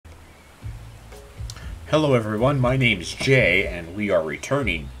Hello everyone, my name's Jay, and we are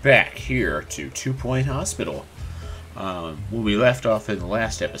returning back here to 2 Point Hospital. When we left off in the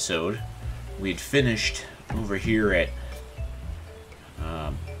last episode, we'd finished over here at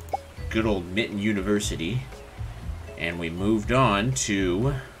good old Mitten University, and we moved on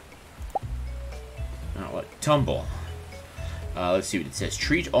to Tumble. Let's see what it says.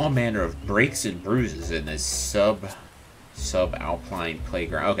 Treat all manner of breaks and bruises in this sub-alpine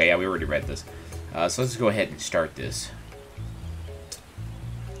playground. Okay, yeah, we already read this. So let's go ahead and start this.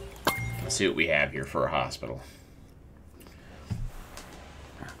 Let's see what we have here for a hospital.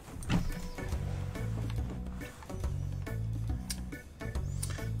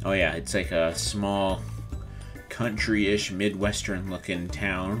 Oh yeah, it's like a small country-ish Midwestern-looking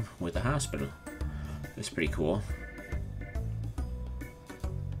town with a hospital. That's pretty cool.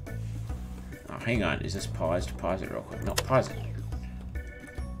 Oh, hang on. Is this paused? Pause it real quick. No, pause it.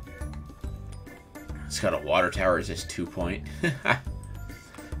 It's got a water tower. Is this 2 Point?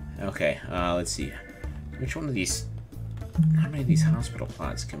 Okay, let's see. Which one of these... How many of these hospital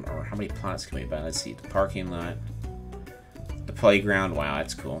plots can... Or how many plots can we buy? Let's see. The parking lot. The playground. Wow,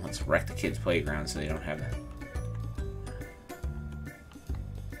 that's cool. Let's wreck the kids' playground so they don't have...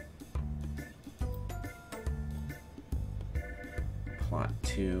 Plot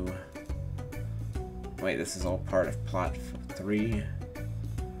 2. Wait, this is all part of plot 3,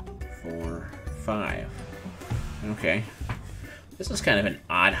 4, 5. Okay. This is kind of an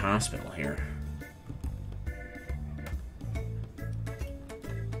odd hospital here. I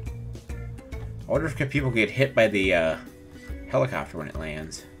wonder if people get hit by the helicopter when it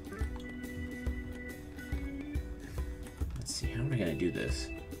lands. Let's see, how am I going to do this?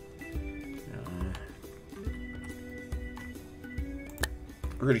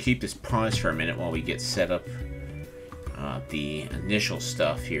 We're going to keep this paused for a minute while we get set up the initial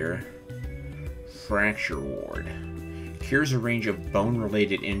stuff here. Fracture ward. Cures a range of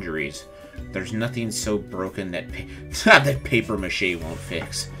bone-related injuries. There's nothing so broken that that paper mache won't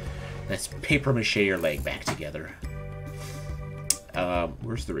fix. Let's paper mache your leg back together.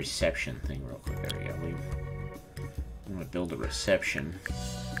 Where's the reception thing real quick? There we go. I'm going to build a reception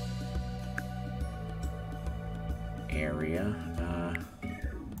area.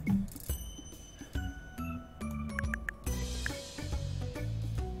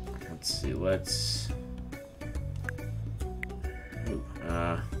 Let's see, Ooh,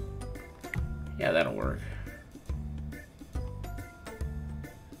 yeah, that'll work.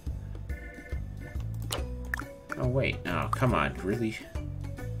 Oh, wait. Oh, come on. Really?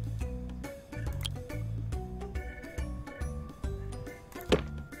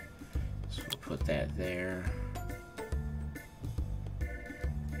 So we'll put that there.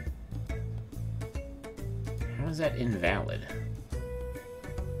 How is that invalid?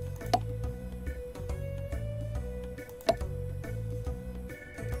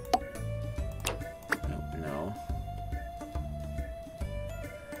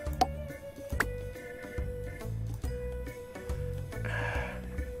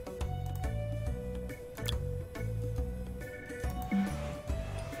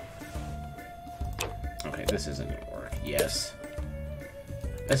 Okay, this isn't gonna work. Yes.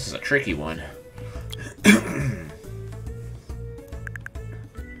 This is a tricky one.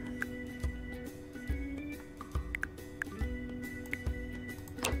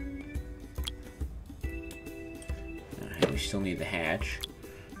 We still need the hatch.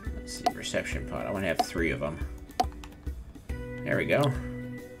 Let's see, reception pod. I want to have 3 of them. There we go.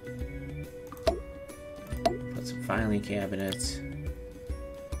 Put some filing cabinets.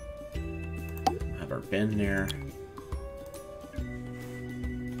 Have our bin there.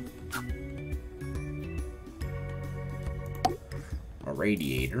 A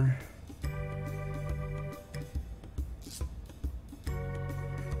radiator.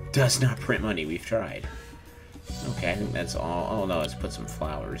 Does not print money. We've tried. Okay, I think that's all. Oh no, let's put some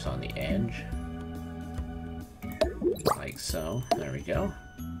flowers on the edge. Like so. There we go.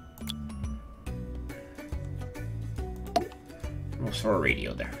 We'll store a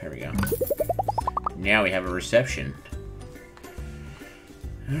radio there. There we go. Now we have a reception.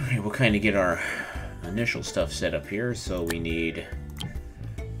 Alright, we'll kind of get our initial stuff set up here. So we need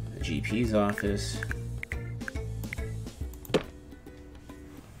the GP's office.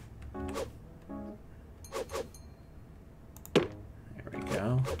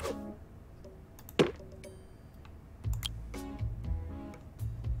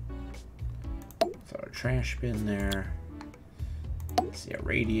 Trash bin there. Let's see, a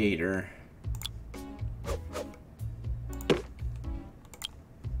radiator.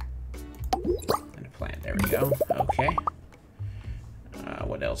 And a plant. There we go. Okay.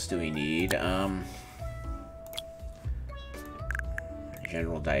 What else do we need?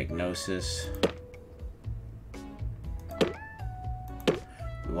 general diagnosis.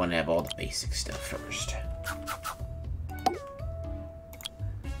 We want to have all the basic stuff first.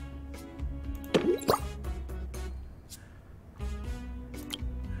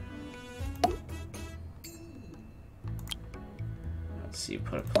 Let's see,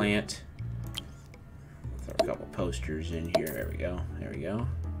 put a plant. Throw a couple posters in here. There we go. There we go.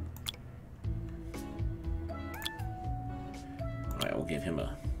 Alright, we'll give him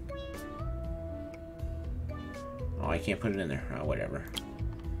a... Oh, I can't put it in there. Oh, whatever.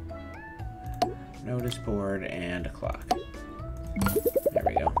 Notice board and a clock. There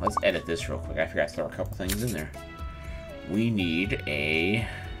we go. Let's edit this real quick. I forgot to throw a couple things in there. We need a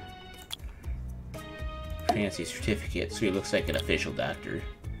fancy certificate so he looks like an official doctor.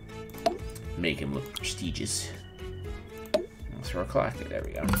 Make him look prestigious. Let's throw a clock in. There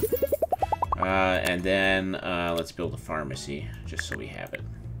we go. And then let's build a pharmacy just so we have it.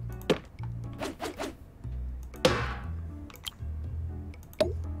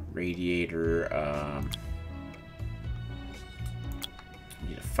 Radiator.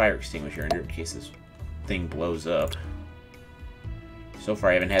 Need a fire extinguisher in case this thing blows up. So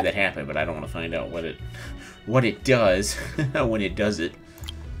far, I haven't had that happen, but I don't want to find out what it does when it does it.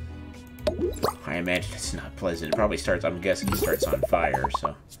 I imagine it's not pleasant. It probably starts. I'm guessing it starts on fire.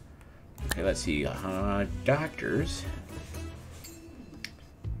 So, okay, let's see. Doctors.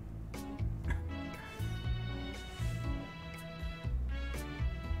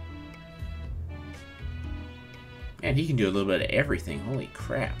 And he can do a little bit of everything. Holy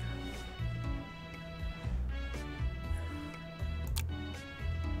crap.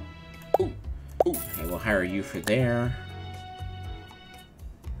 Ooh. Ooh. Okay, we'll hire you for there.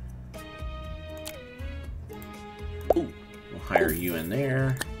 Ooh. We'll hire you in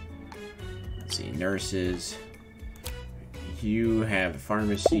there. Let's see, nurses. You have a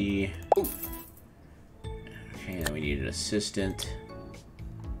pharmacy. Ooh. Okay, then we need an assistant.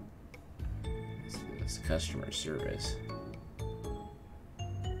 Customer service.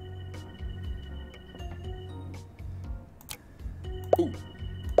 Ooh.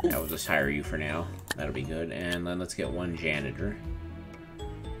 I will just hire you for now. That'll be good. And then let's get one janitor.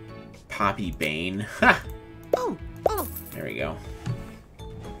 Poppy Bane. Ha! Oh, oh. There we go.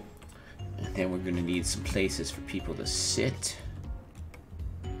 And then we're going to need some places for people to sit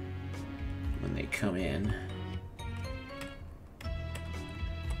when they come in.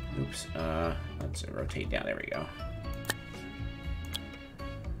 Oops, let's rotate down, there we go.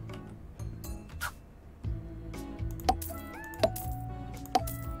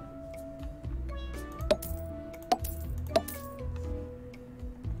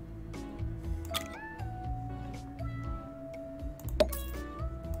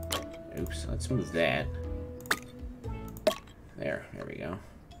 Oops, let's move that. There we go.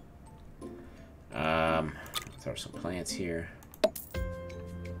 Throw some plants here.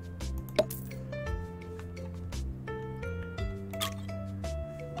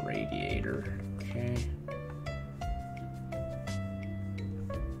 Radiator, okay.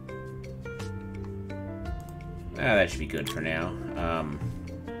 That should be good for now.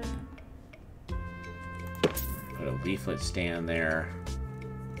 Put a leaflet stand there.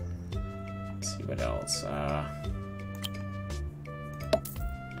 Let's see what else. I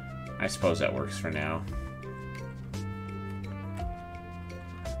suppose that works for now.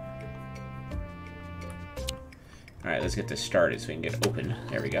 Alright, let's get this started so we can get open.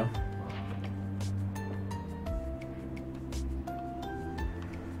 There we go.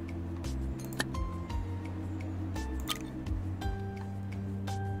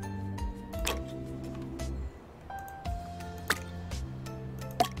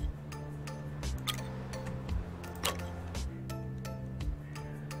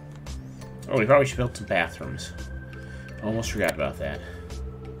 Oh, we probably should build some bathrooms. Almost forgot about that.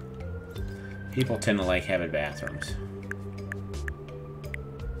 People tend to like having bathrooms.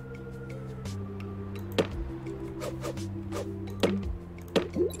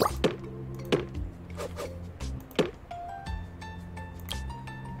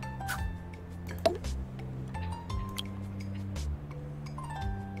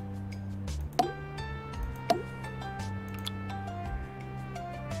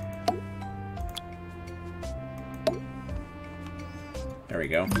 There we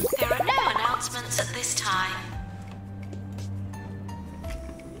go. There are no announcements at this time.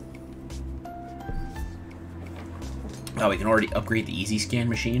 Oh, we can already upgrade the easy scan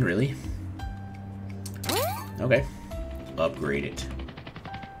machine, really? Okay. Upgrade it.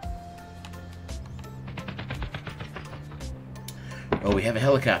 Oh, we have a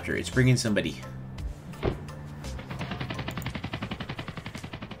helicopter. It's bringing somebody.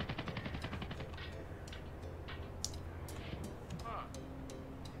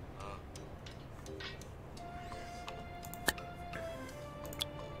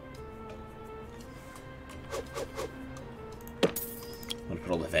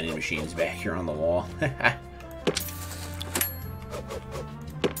 put all the vending machines back here on the wall.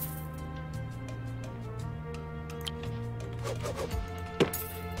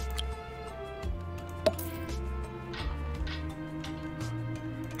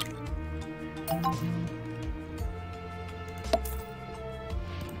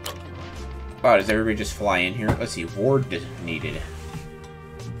 Wow, does everybody just fly in here? Let's see, ward needed.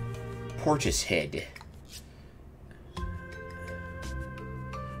 Portishead.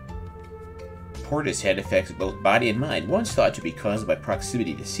 Portishead affects both body and mind. Once thought to be caused by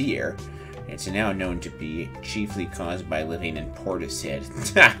proximity to sea air, it's now known to be chiefly caused by living in Portishead.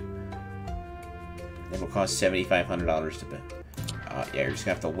 It will cost $7,500 to build. Yeah, you're just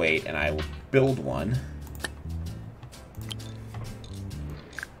gonna have to wait, and I will build one.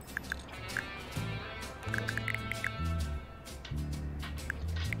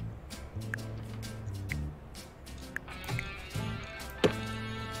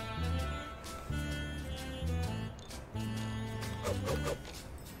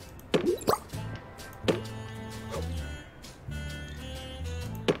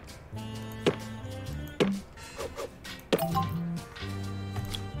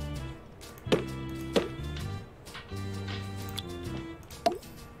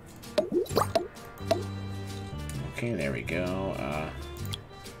 Okay, there we go.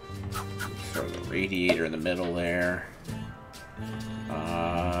 Throw the radiator in the middle there.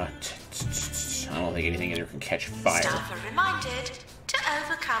 I don't think anything in there can catch fire. Staff are reminded to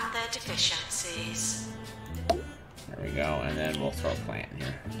overcome their deficiencies. There we go, and then we'll throw a plant in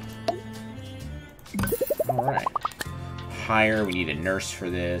here. Alright. Hire, we need a nurse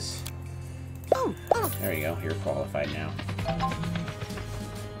for this. There you go, you're qualified now.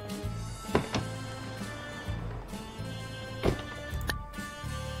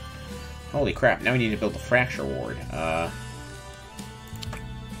 Holy crap, now we need to build a fracture ward.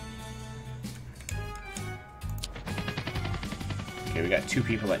 Okay, we got 2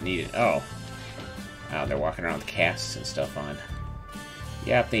 people that need it. Oh. Oh, they're walking around with casts and stuff on.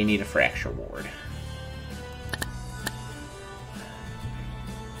 Yep, they need a fracture ward.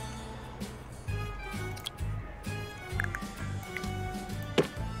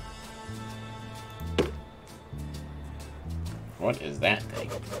 What is that thing?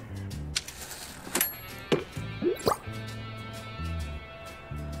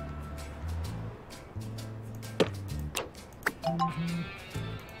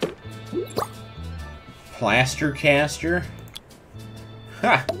 Plaster caster?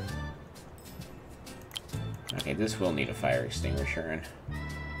 Ha! Okay, this will need a fire extinguisher,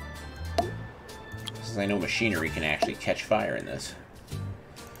 and since I know machinery can actually catch fire in this.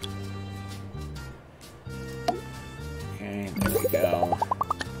 Okay, there we go.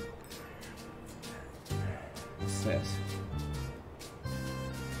 What's this?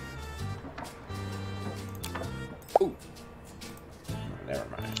 Ooh. Oh, never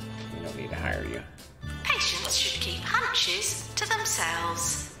mind. We don't need to hire you. Patients should keep hunches to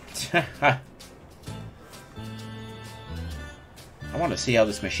themselves. I want to see how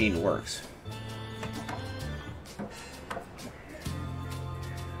this machine works.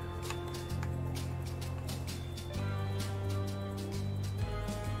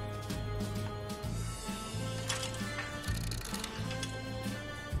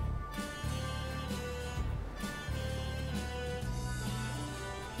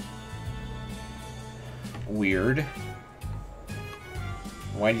 Weird.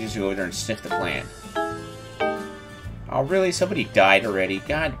 Why did you just go over there and sniff the plant? Oh, really? Somebody died already?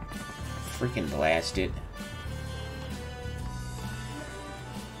 God freaking blast it.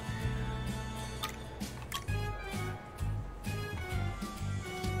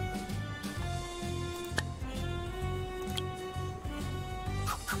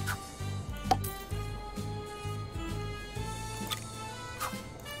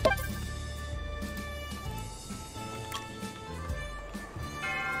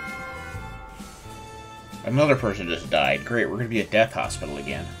 Another person just died. Great, we're going to be a death hospital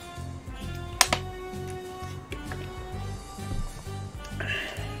again.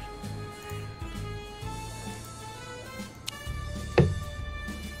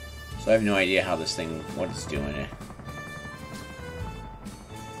 So I have no idea how this thing, what it's doing.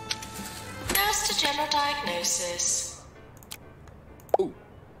 Nurse to general diagnosis. Ooh.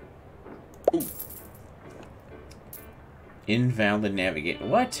 Ooh. Invalid navigate.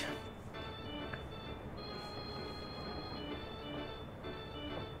 What?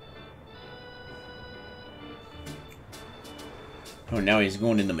 Oh, now he's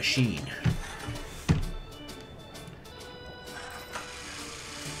going in the machine.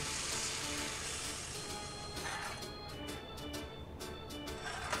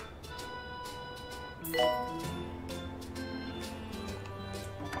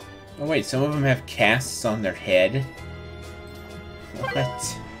 Oh wait, some of them have casts on their head?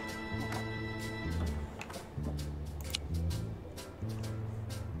 What?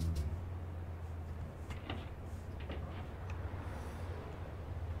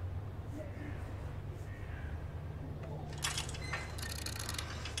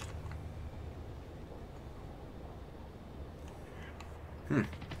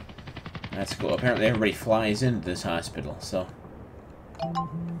 That's cool. Apparently everybody flies into this hospital, so...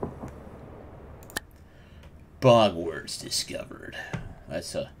 Bog words discovered.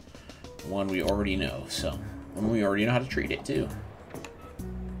 That's a one we already know, so... And we already know how to treat it, too.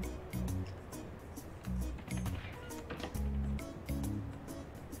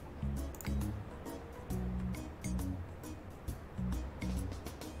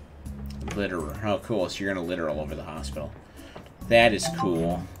 Litterer. Oh, cool. So you're going to litter all over the hospital. That is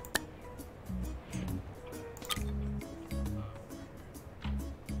cool.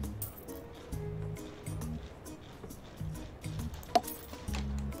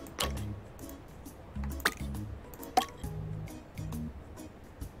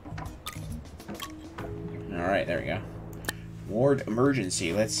 Alright, there we go. Ward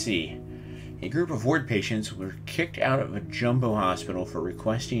emergency. Let's see. A group of ward patients were kicked out of a jumbo hospital for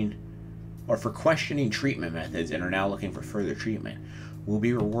questioning treatment methods and are now looking for further treatment. We'll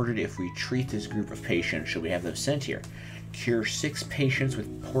be rewarded if we treat this group of patients should we have them sent here. Cure 6 patients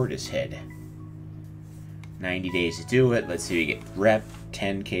with Portishead. 90 days to do it. Let's see, we get rep,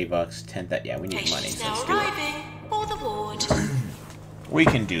 10k bucks, 10 that. Yeah, we need money. So let's do it. For the ward. We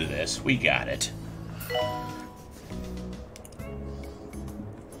can do this. We got it.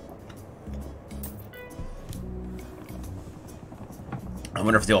 I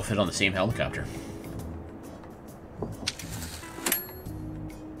wonder if they'll fit on the same helicopter.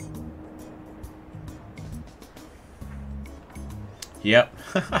 Yep.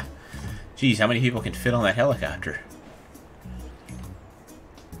 Jeez, how many people can fit on that helicopter?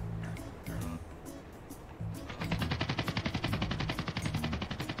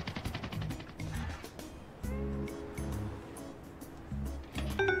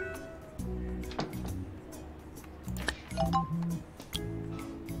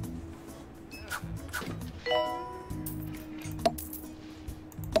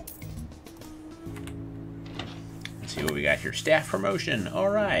 See what we got here. Staff promotion. All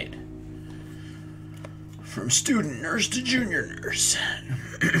right. From student nurse to junior nurse.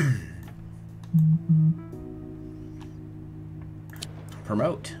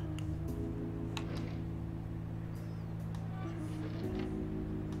 Promote.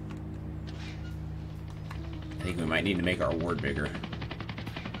 I think we might need to make our ward bigger.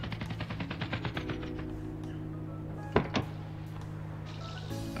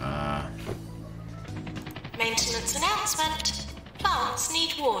 Maintenance announcement. Plants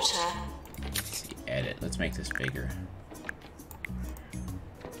need water. Let's see, edit. Let's make this bigger.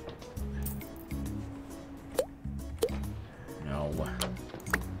 No.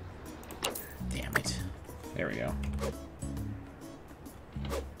 Damn it. There we go.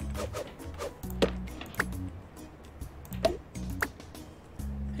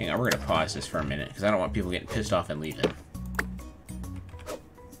 Hang on, we're gonna pause this for a minute because I don't want people getting pissed off and leaving.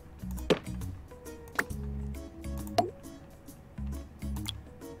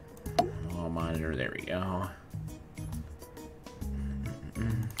 Monitor, there we go.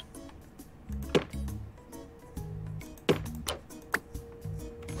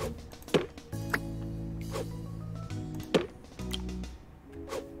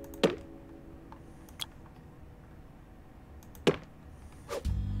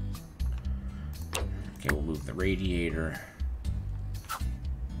 Okay, we'll move the radiator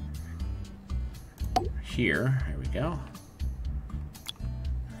here. There we go.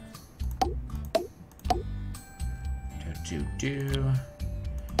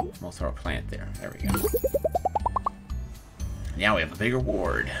 We'll throw a plant there. There we go. Now we have a bigger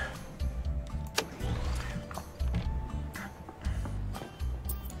ward.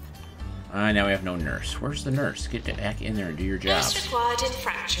 Now we have no nurse. Where's the nurse? Get back in there and do your job. Nurse required in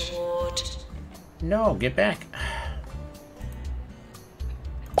fracture ward. No, get back.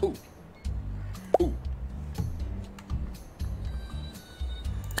 Ooh. Ooh.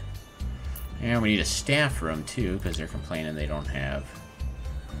 And we need a staff room too, because they're complaining they don't have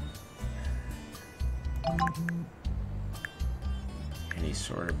any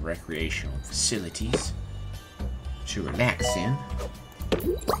sort of recreational facilities to relax in.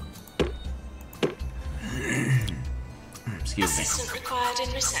 Excuse me. Assistant required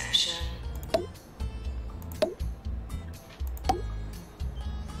in reception.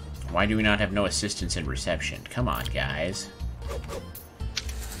 Why do we not have no assistants in reception? Come on, guys.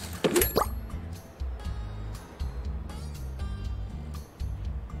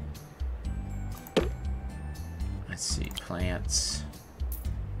 Let's see, plants.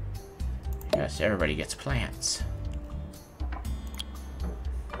 Yes, everybody gets plants.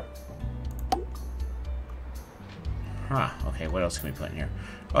 Huh, okay, what else can we put in here?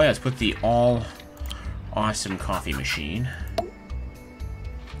 Oh yeah, let's put the all awesome coffee machine.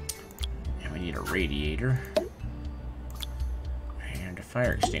 And we need a radiator. And a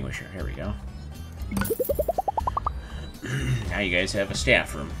fire extinguisher, here we go. Now you guys have a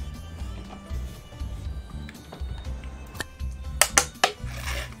staff room.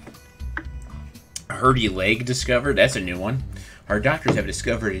 Hurdy leg discovered? That's a new one. Our doctors have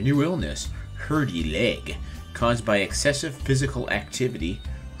discovered a new illness, hurdy leg, caused by excessive physical activity,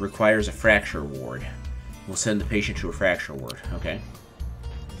 requires a fracture ward. We'll send the patient to a fracture ward. Okay.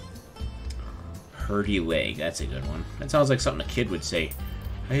 Hurdy leg, that's a good one. That sounds like something a kid would say.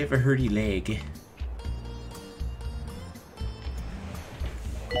 I have a hurdy leg.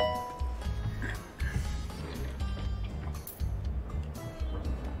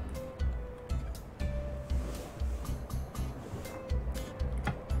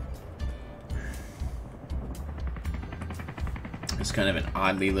 It's kind of an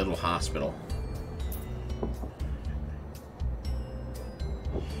oddly little hospital.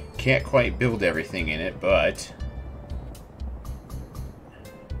 Can't quite build everything in it, but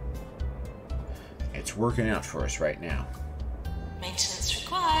it's working out for us right now. Maintenance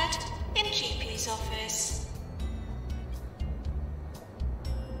required in GP's office.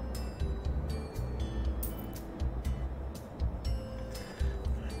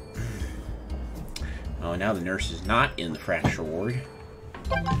 Oh, now the nurse is not in the fracture ward.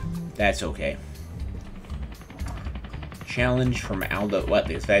 That's okay. Challenge from Aldo. What?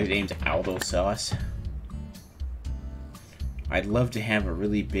 This guy's name's Aldo Sauce. I'd love to have a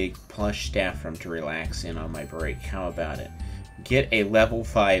really big plush staff room to relax in on my break. How about it? Get a level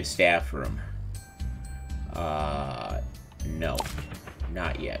 5 staff room. No.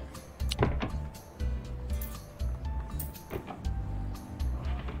 Not yet.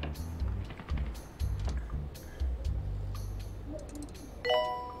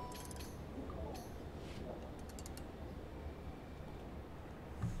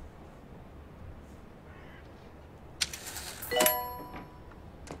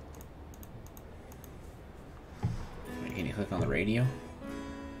 Can you click on the radio?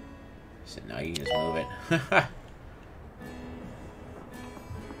 So now you can just move it.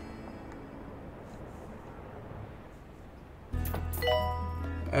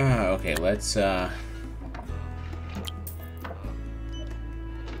 Okay, let's we're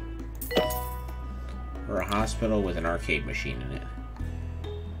a hospital with an arcade machine in it.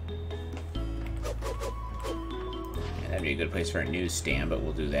 Yeah, that'd be a good place for a newsstand, but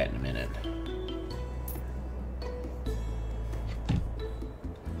we'll do that in a minute.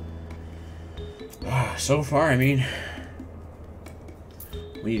 So far, I mean,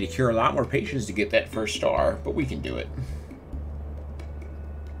 we need to cure a lot more patients to get that first star, but we can do it.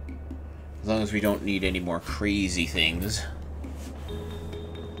 As long as we don't need any more crazy things.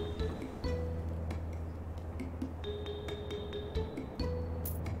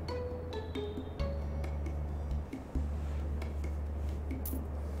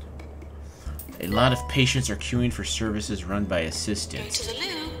 A lot of patients are queuing for services run by Go assistants. to the loo.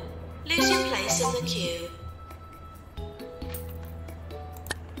 Lose your place in the queue.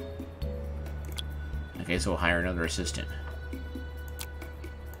 Okay, so we'll hire another assistant.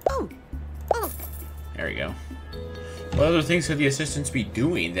 There we go. What other things could the assistants be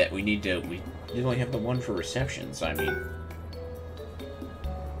doing that we need to... We only have the one for receptions, I mean...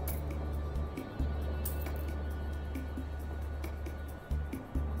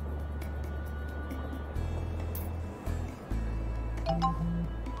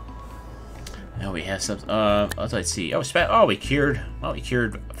 Now we have some... let's see. We cured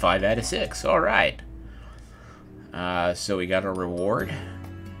 5 out of 6. Alright. So we got a reward.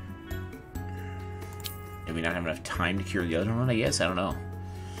 Did we not have enough time to cure the other one, I guess? I don't know.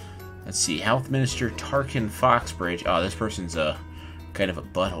 Let's see. Health Minister Tarkin Foxbridge. Oh, this person's a kind of a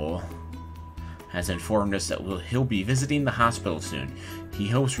butthole. Has informed us that he'll be visiting the hospital soon. He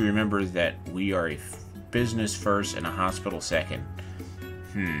hopes we remember that we are a business first and a hospital second.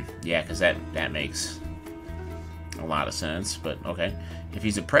 Yeah, because that makes a lot of sense, but okay. If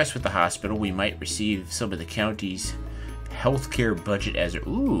he's impressed with the hospital, we might receive some of the county's healthcare budget as...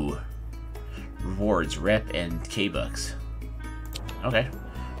 Ooh! Rewards, rep, and K-Bucks. Okay.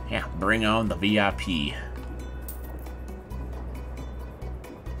 Yeah, bring on the VIP.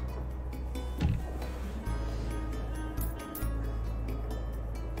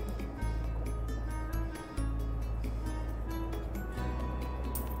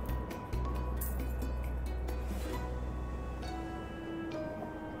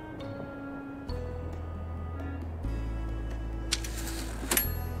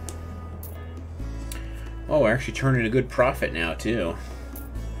 Oh, we're actually turning a good profit now, too.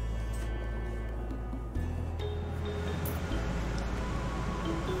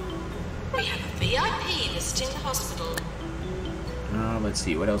 We have a VIP visiting the hospital. Let's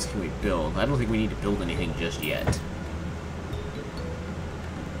see, what else can we build? I don't think we need to build anything just yet.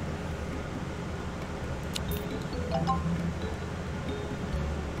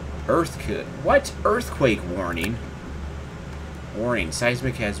 Earthquake. What? Earthquake warning? Warning.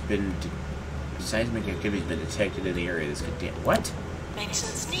 Seismic activity has been detected in the area. This could what?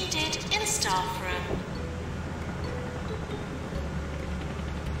 Maintenance needed in staff room.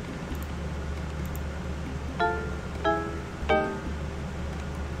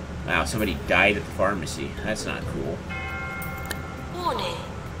 Wow, somebody died at the pharmacy. That's not cool. Warning.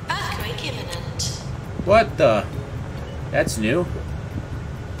 Earthquake imminent. What the? That's new.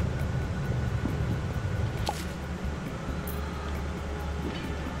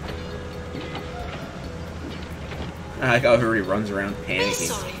 I like how everybody runs around We're panicking.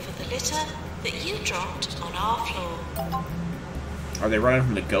 sorry for the litter that you dropped on our floor. Are they running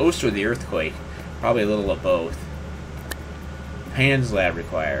from the ghost or the earthquake? Probably a little of both. Hands lab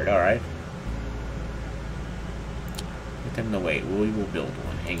required. Alright. Put them to wait. We will build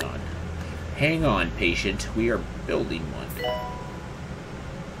one. Hang on. Hang on, patient. We are building one.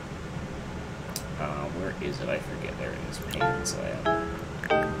 Where is it? I forget. There it is. Hands lab.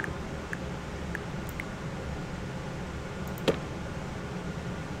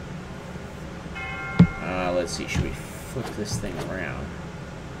 Let's see. Should we flip this thing around?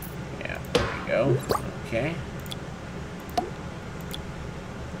 Yeah. There we go. Okay.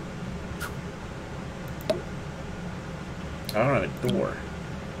 I don't have a door.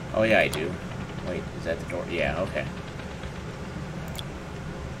 Oh, yeah, I do. Wait, is that the door? Yeah, okay.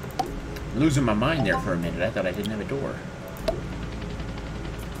 I'm losing my mind there for a minute. I thought I didn't have a door.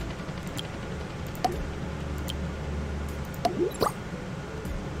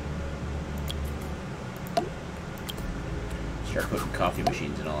 Start putting coffee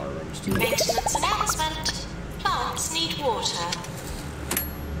machines in all our rooms, too. Maintenance announcement. Plants need water.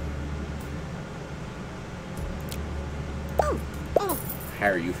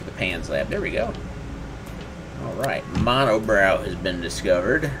 Hire you for the Pans Lab. There we go. Alright, monobrow has been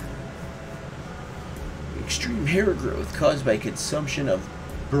discovered. Extreme hair growth caused by consumption of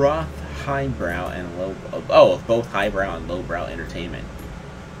broth, highbrow, and low... Oh, of both highbrow and lowbrow entertainment.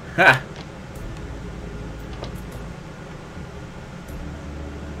 Ha!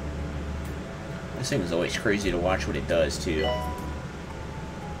 This thing is always crazy to watch what it does, too.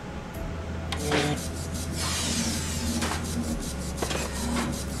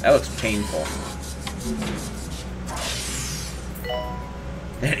 That looks painful.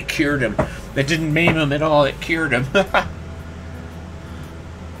 And it cured him. That didn't maim him at all, it cured him.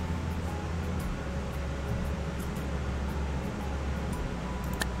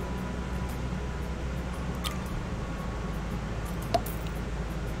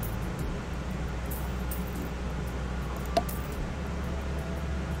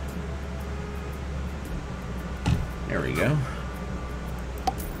 There we go.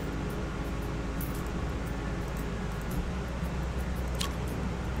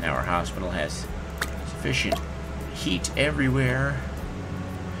 Now our hospital has sufficient heat everywhere,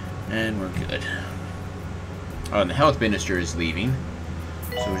 and we're good. Oh, and the health minister is leaving,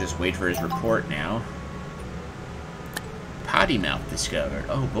 so we'll just wait for his report now. Potty mouth discovered.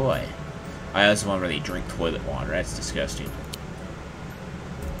 Oh boy. I also want to really drink toilet water. That's disgusting.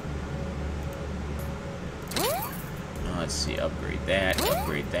 Let's see, upgrade that,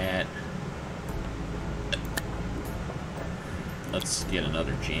 upgrade that. Let's get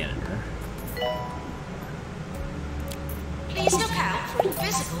another janitor. Please look out for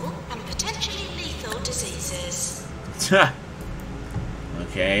invisible and potentially lethal diseases.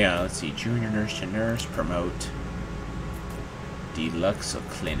 Okay, let's see, junior nurse to nurse, promote. Deluxe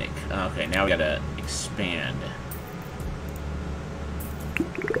clinic. Okay, now we gotta expand.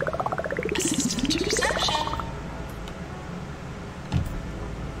 Assistant to reception.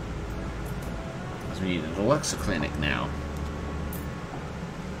 We need a deluxe clinic now.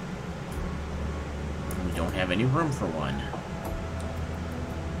 We don't have any room for one.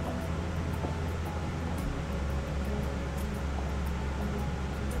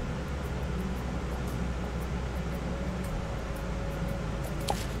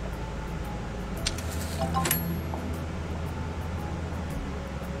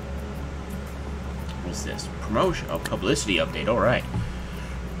 What's this? Promotion? Oh, publicity update. All right.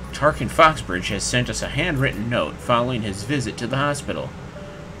 Tarkin Foxbridge has sent us a handwritten note following his visit to the hospital.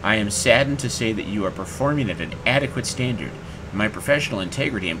 I am saddened to say that you are performing at an adequate standard. My professional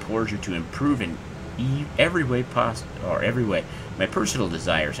integrity implores you to improve and every way possible, or every way. My personal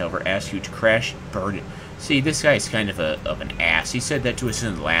desires, however, ask you to crash, burn it. See, this guy's kind of an ass. He said that to us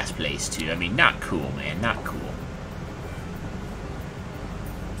in the last place too. I mean, not cool, man. Not cool.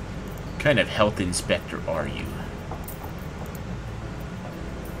 What kind of health inspector are you?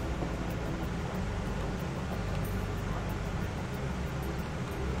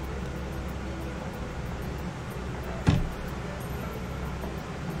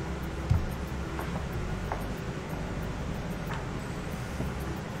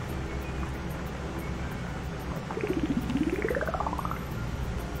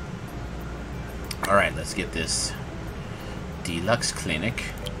 Alright, let's get this deluxe clinic.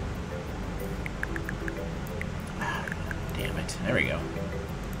 Damn it. There we go.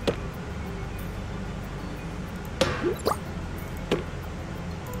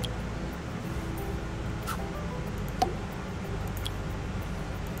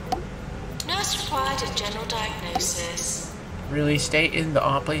 Nurse required a general diagnosis. Really? Stay in the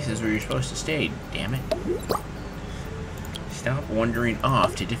odd places where you're supposed to stay, damn it. Stop wandering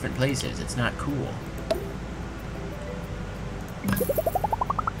off to different places. It's not cool.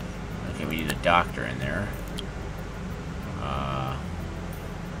 Okay, we need a doctor in there. I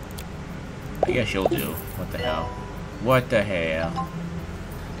guess you'll do. What the hell? What the hell?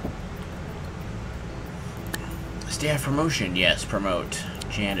 Staff promotion. Yes, promote.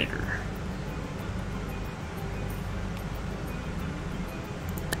 Janitor.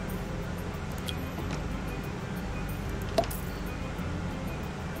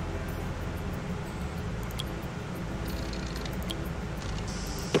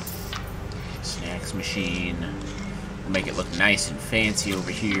 Snacks machine. We'll make it look nice and fancy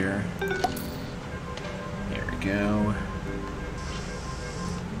over here. There we go.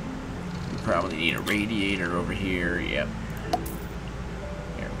 We probably need a radiator over here. Yep.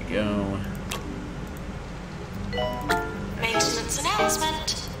 There we go. Maintenance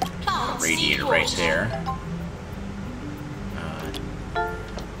announcement. Plants Radiator need right water. there.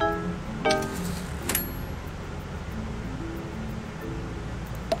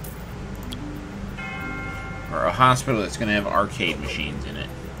 Or a hospital that's going to have arcade machines in it.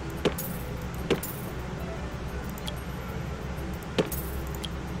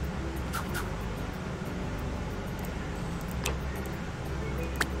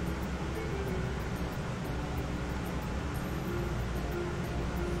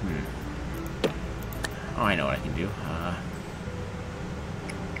 Oh, I know what I can do. There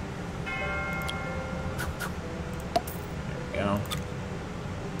we go.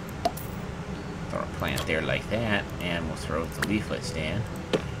 Throw a plant there like that, and we'll throw the leaflet stand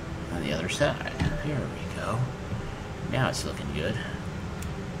on the other side. There we go. Now it's looking good.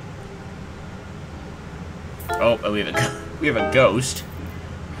 Oh, we have a ghost.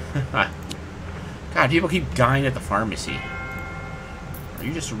 God, people keep dying at the pharmacy. Are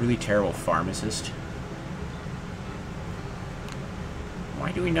you just a really terrible pharmacist?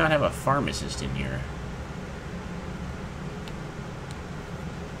 Why do we not have a pharmacist in here?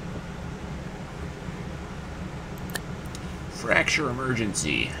 Fracture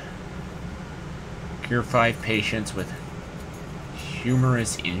emergency. Cure 5 patients with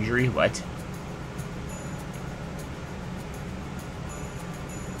humerus injury. What?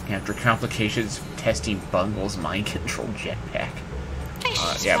 After complications of testing Bungle's mind control jetpack.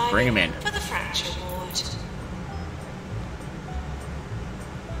 Yeah, bring him in. For the fracture ward.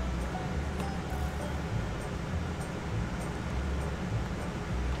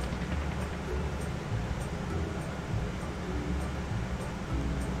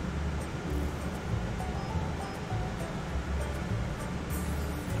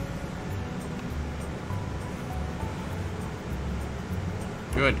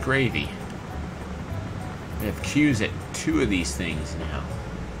 Good gravy. We have queues at 2 of these things now.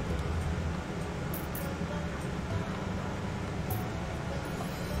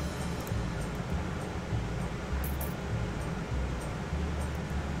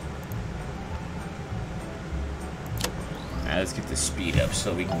 Now let's get the speed up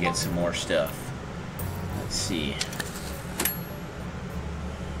so we can get some more stuff. Let's see.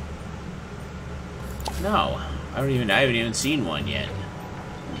 No, I haven't even seen one yet.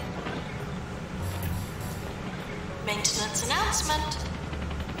 Maintenance announcement.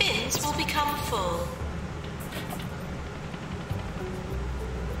 Bins will become full.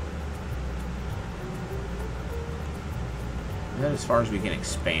 Is that as far as we can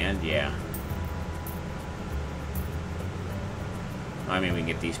expand? Yeah. I mean, we can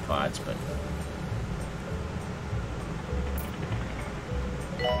get these pods, but...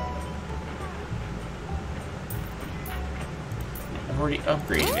 I've already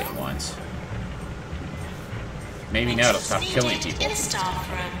upgraded it once. Maybe now it'll stop killing Needed people. in staff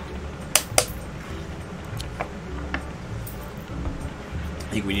room.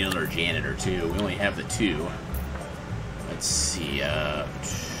 I think we need another janitor too. We only have the 2. Let's see, there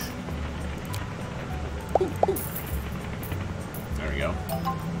we go.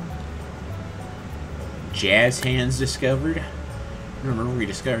 Jazz hands discovered. Remember, we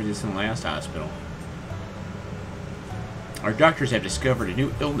discovered this in the last hospital. Our doctors have discovered a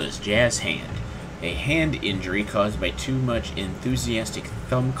new illness, jazz hand. A hand injury caused by too much enthusiastic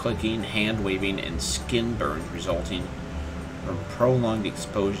thumb clicking, hand waving, and skin burns resulting from prolonged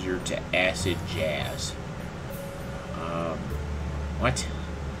exposure to acid jazz. What?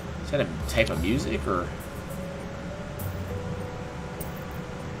 Is that a type of music, or?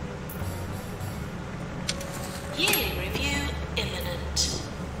 Yearly review imminent.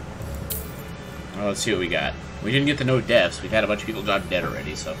 Well, let's see what we got. We didn't get the no deaths. We've had a bunch of people drop dead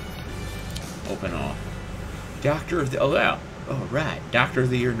already, so. Open all. Doctor of the... Oh, wow. Oh, right. Doctor of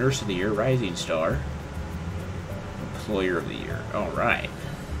the Year, Nurse of the Year, Rising Star. Employer of the Year. All right.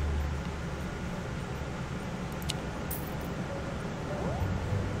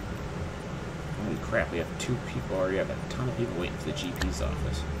 Holy crap, we have 2 people already. We have a ton of people waiting for the GP's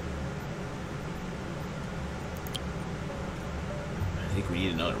office. I think we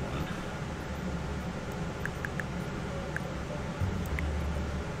need another one.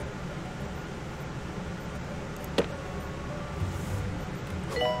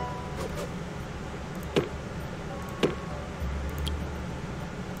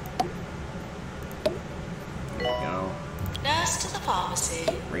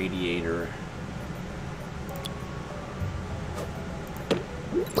 Radiator.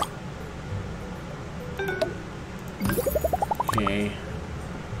 Okay.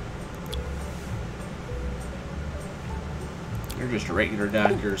 You're just a regular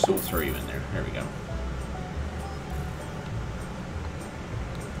doctor, so we'll throw you in there. There we go.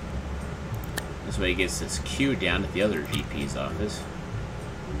 This way he gets this queue down at the other GP's office.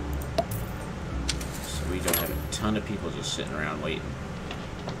 So we don't have a ton of people just sitting around waiting.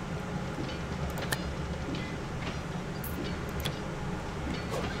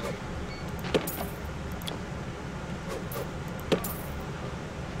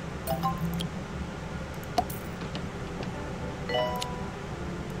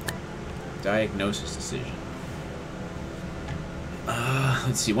 Diagnosis decision.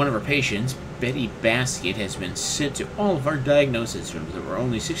 Let's see. One of our patients, Betty Basket, has been sent to all of our diagnosis rooms, but we're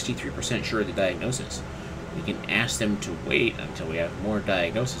only 63% sure of the diagnosis. We can ask them to wait until we have more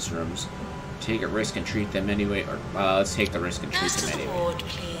diagnosis rooms, take a risk and treat them anyway, or let's take the risk and treat them anyway. Board,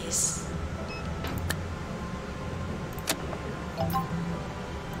 please.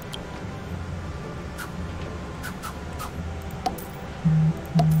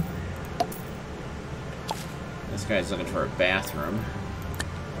 This guy's looking for a bathroom.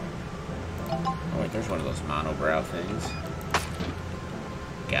 Oh wait, there's one of those monobrow things.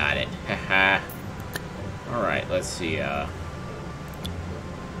 Got it. Haha. Alright, let's see,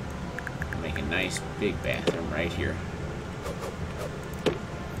 make a nice big bathroom right here.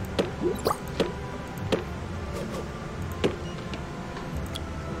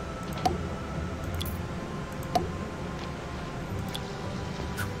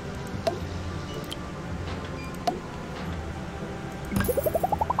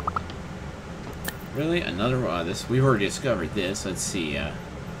 Really? Another one? This, we've already discovered this. Let's see,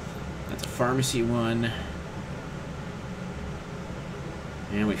 that's a pharmacy one.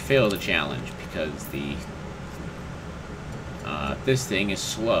 And we failed the challenge because the this thing is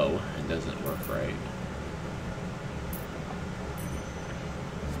slow and doesn't work right.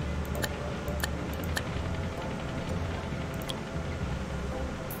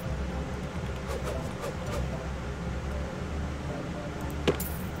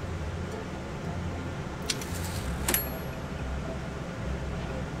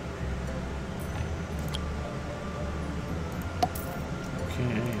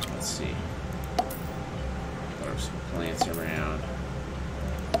 Let's see. Throw some plants around.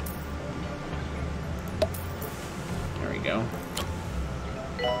 There we go.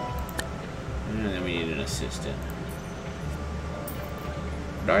 And then we need an assistant.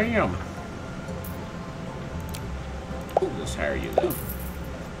 Damn! We'll just hire you though.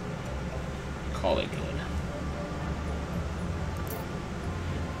 Call it good.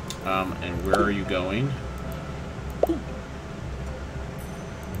 And where are you going?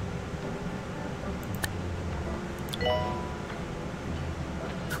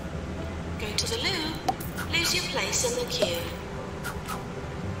 Go to the loo. Lose your place in the queue.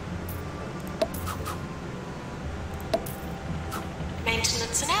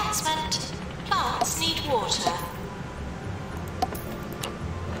 Maintenance announcement. Plants need water.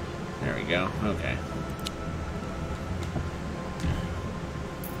 we go. Okay.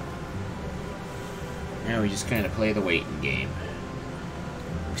 Now we just kind of play the waiting game.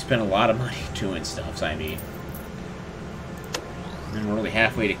 We spent a lot of money doing stuff, so I mean. And we're only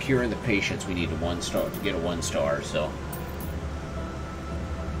halfway to curing the patients. We need a 1 star to get a 1 star, so.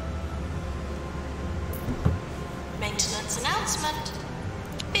 Maintenance announcement.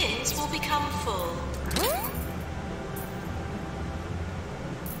 Bins will become full.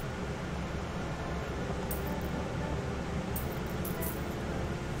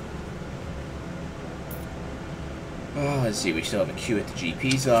 Oh, let's see. We still have a queue at the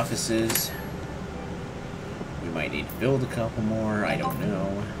GP's offices. We might need to build a couple more. I don't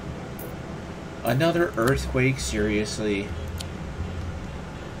know. Another earthquake? Seriously?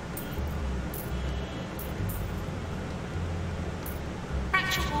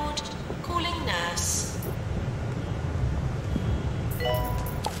 Fracture ward, calling nurse.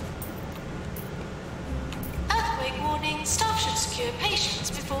 Earthquake warning, staff should secure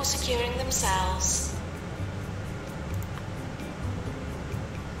patients before securing themselves.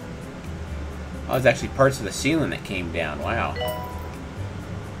 Oh, there's actually parts of the ceiling that came down. Wow.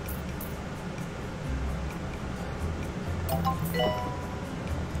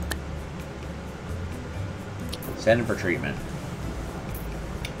 Send him for treatment.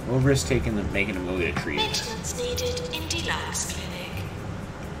 We'll risk making him go get treated. Maintenance needed in Deluxe Clinic.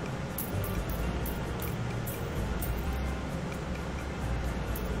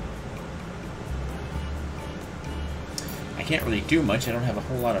 I can't really do much. I don't have a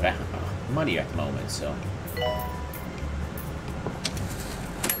whole lot of money at the moment, so.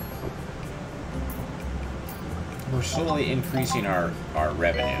 We're slowly increasing our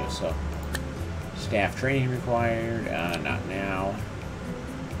revenue, so. Staff training required, not now.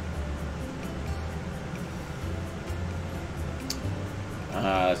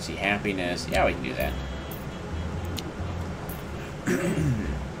 Let's see, happiness. Yeah, we can do that.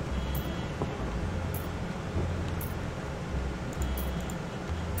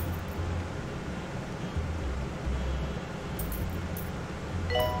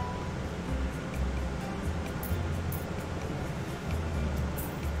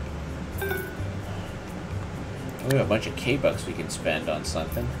 We have a bunch of K-Bucks we can spend on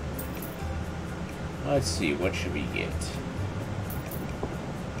something. Let's see, what should we get?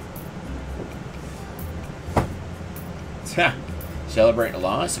 Ha! Celebrating a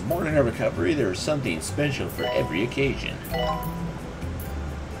loss and mourning a recovery, there is something special for every occasion.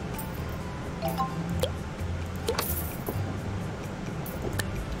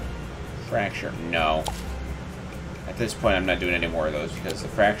 Fracture, no. At this point, I'm not doing any more of those because the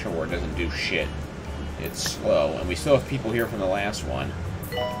fracture ward doesn't do shit. It's slow, and we still have people here from the last one.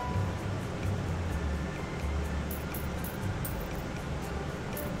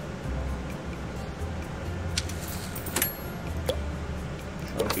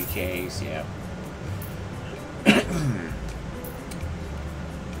 Trophy case, yeah.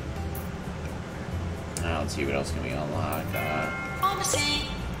 Let's see what else can we unlock. Pharmacy,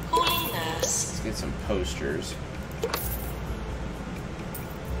 calling nurse. Let's get some posters. There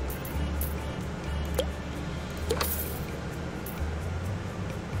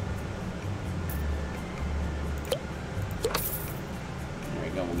we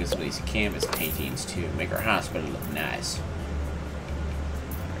go. We'll get some of these canvas paintings too. Make our hospital look nice. There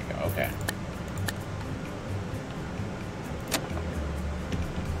we go. Okay.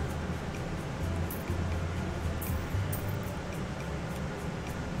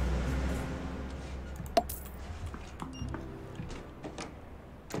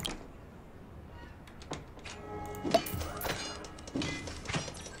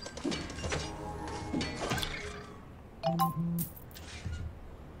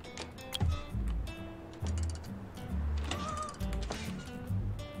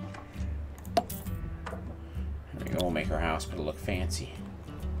 We'll make our hospital look fancy.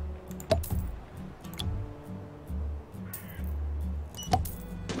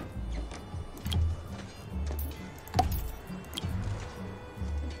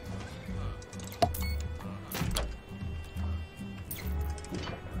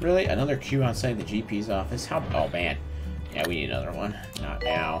 Really? Another queue outside the GP's office? How? Oh, man. Yeah, we need another one. Not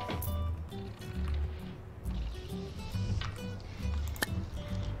now.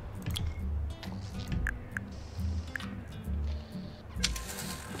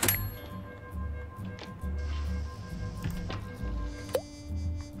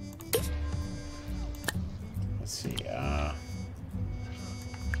 Let's see,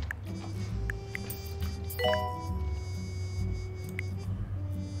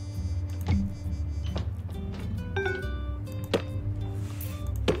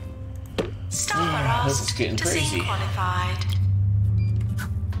 Staff are This asked is getting to crazy. seem qualified.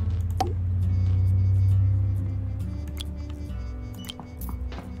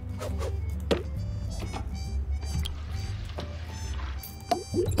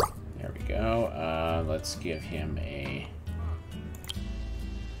 There we go. Let's give him a...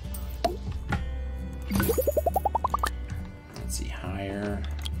 Let's see, hire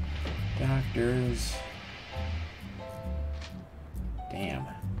doctors. Damn.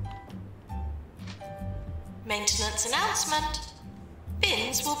 Maintenance announcement.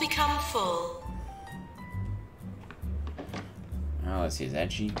 Bins will become full. Oh, let's see, is that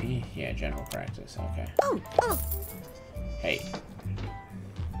GP? Yeah, general practice, okay. Hey.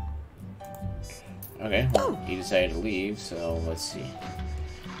 Okay, well, he decided to leave, so let's see.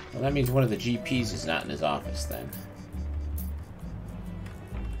 Well, that means one of the GPs is not in his office, then.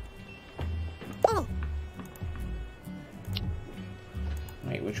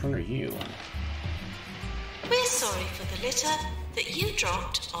 Wait, which one are you? We're sorry for the litter that you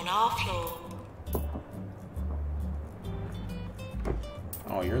dropped on our floor.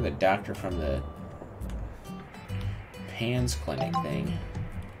 Oh, you're the doctor from the Pan's Clinic thing.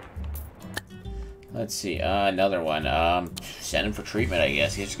 Let's see, another one. Send him for treatment, I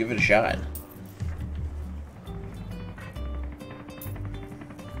guess. Just give it a shot.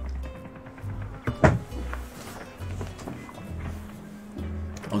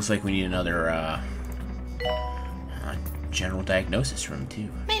 Looks like we need another, general diagnosis room, too.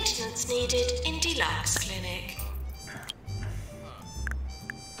 Maintenance needed in Deluxe Clinic.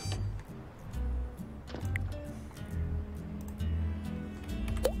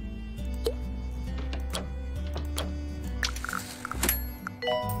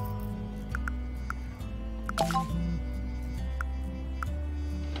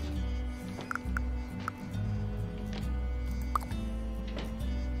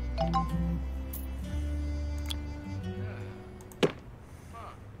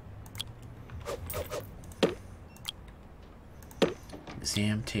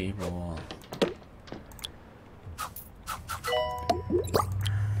 Exam table.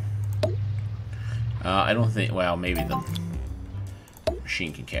 I don't think, well, maybe the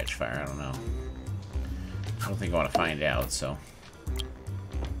machine can catch fire, I don't know. I don't think I want to find out, so.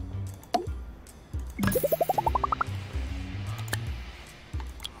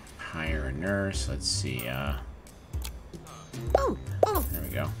 Hire a nurse, let's see, there we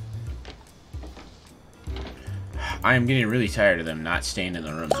go. I am getting really tired of them not staying in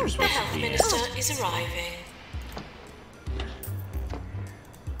the rooms they're The supposed health to be in. minister is arriving.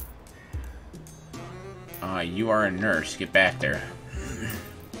 You are a nurse. Get back there.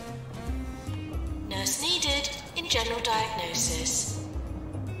 Nurse needed in general diagnosis.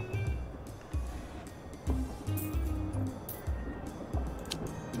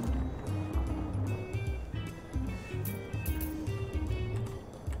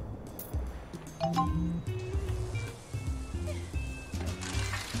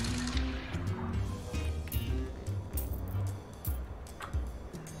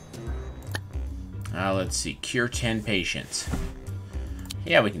 Let's see. Cure 10 patients.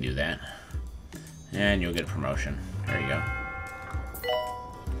 Yeah, we can do that. And you'll get a promotion. There you go.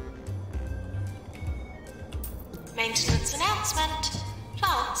 Maintenance announcement.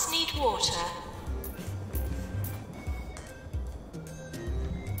 Plants need water.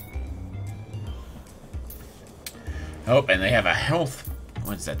 Oh, and they have a health...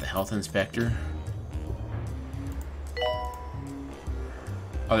 What's that? The health inspector?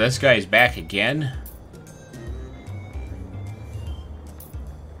 Oh, this guy's back again?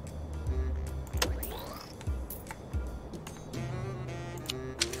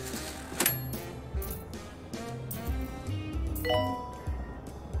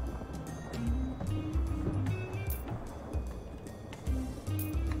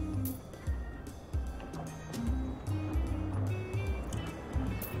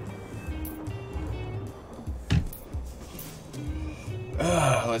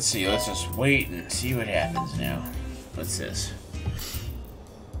 Let's see, let's just wait and see what happens now. What's this?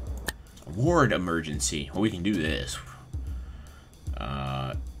 Ward emergency. Well, we can do this.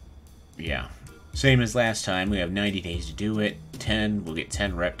 Yeah. Same as last time, we have 90 days to do it. 10, we'll get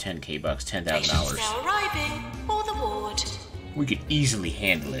 10 rep, 10k bucks, $10,000. Patients now arriving for the ward. We could easily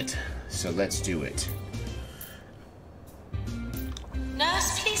handle it, so let's do it.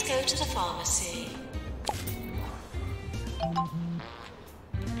 Nurse, please go to the pharmacy.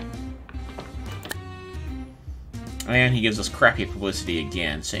 And he gives us crappy publicity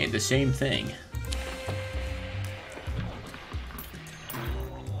again, saying the same thing.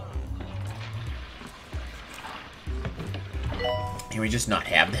 Can we just not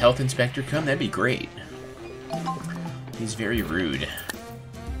have the health inspector come? That'd be great. He's very rude.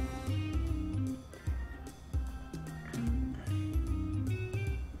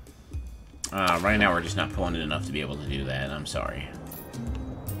 Right now we're just not pulling it enough to be able to do that. I'm sorry.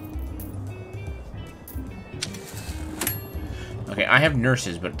 Okay, I have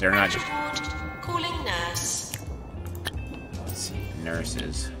nurses, but they're not... Calling nurse. Let's see,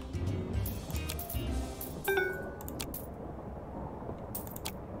 nurses.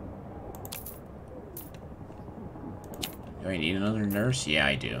 Do I need another nurse? Yeah,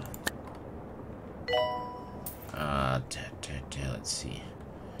 I do. Let's see.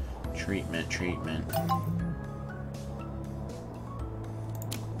 Treatment.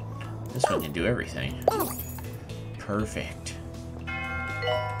 This one can do everything. Perfect.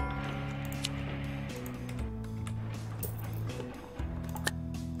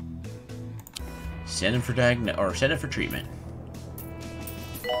 Send him for send him for treatment.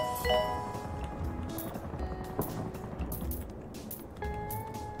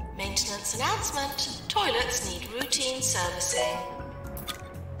 Maintenance announcement. Toilets need routine servicing.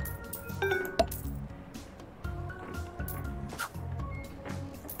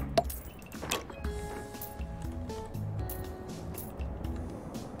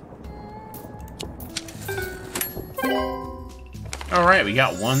 Alright, we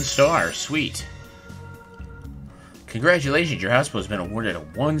got 1 star. Sweet. Congratulations, your hospital has been awarded a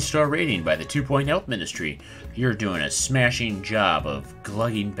 1-star rating by the 2 Point Health Ministry. You're doing a smashing job of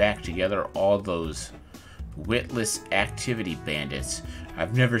glugging back together all those witless activity bandits.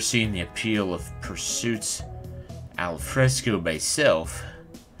 I've never seen the appeal of pursuits al fresco myself.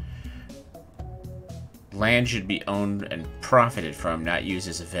 Land should be owned and profited from, not used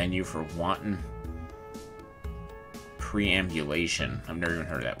as a venue for wanton preambulation. I've never even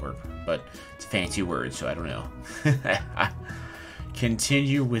heard of that word, but it's a fancy word, so I don't know.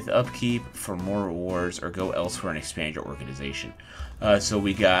 Continue with upkeep for more rewards or go elsewhere and expand your organization. So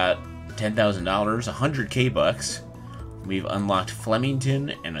we got $10,000, 100K bucks. We've unlocked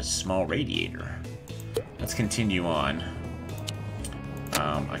Flemington and a small radiator. Let's continue on.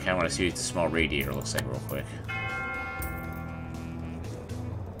 I kind of want to see what the small radiator looks like real quick.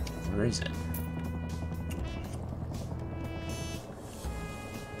 Where is it?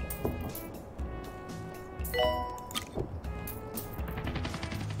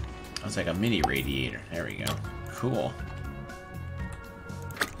 It's like a mini radiator. There we go. Cool.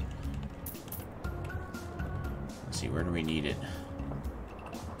 Let's see, where do we need it?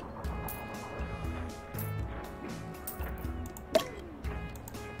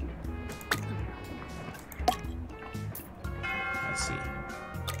 Let's see.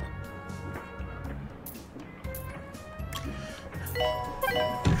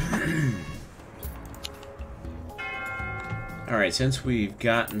 Alright, since we've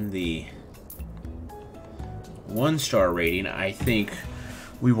gotten the 1-star rating, I think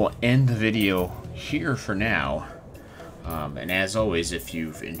we will end the video here for now. And as always, if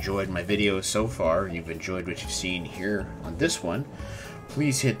you've enjoyed my videos so far, and you've enjoyed what you've seen here on this one,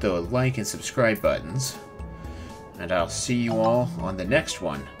 please hit the like and subscribe buttons. And I'll see you all on the next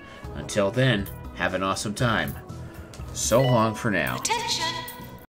one. Until then, have an awesome time. So long for now. Attention!